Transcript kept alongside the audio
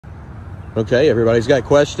Okay, everybody's got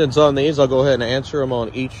questions on these. I'll go ahead and answer them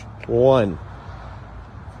on each one.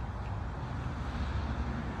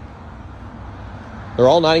 They're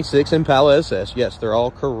all 96 Impala SS. Yes, they're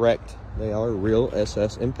all correct. They are real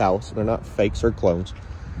SS Impalas. So they're not fakes or clones.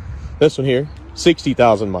 This one here,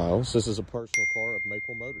 60,000 miles. This is a personal car of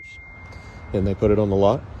Maple Motors. And they put it on the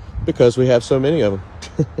lot because we have so many of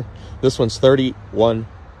them. This one's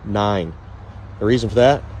 31.9. The reason for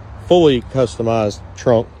that, fully customized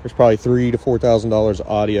trunk. There's probably $3,000 to $4,000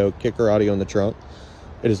 audio, kicker audio in the trunk.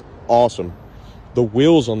 It is awesome. The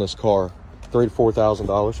wheels on this car, $3,000 to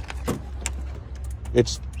 $4,000.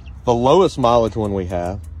 It's the lowest mileage one we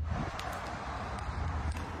have.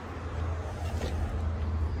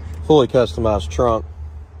 Fully customized trunk.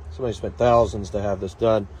 Somebody spent thousands to have this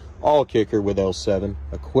done. All kicker with L7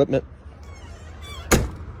 equipment.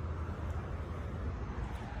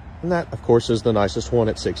 And that, of course, is the nicest one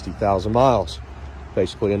at 60,000 miles.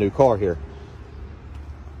 Basically a new car here.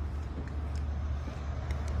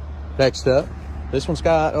 Next up, this one's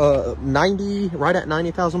got right at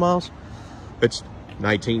 90,000 miles. It's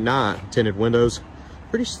 19.9, tinted windows,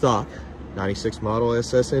 pretty stock. 96 model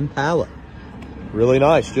SS Impala. Really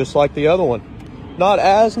nice, just like the other one. Not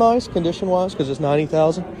as nice condition-wise because it's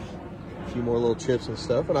 90,000. A few more little chips and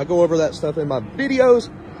stuff, and I go over that stuff in my videos.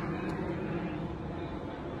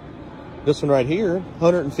 This one right here,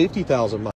 150,000 miles.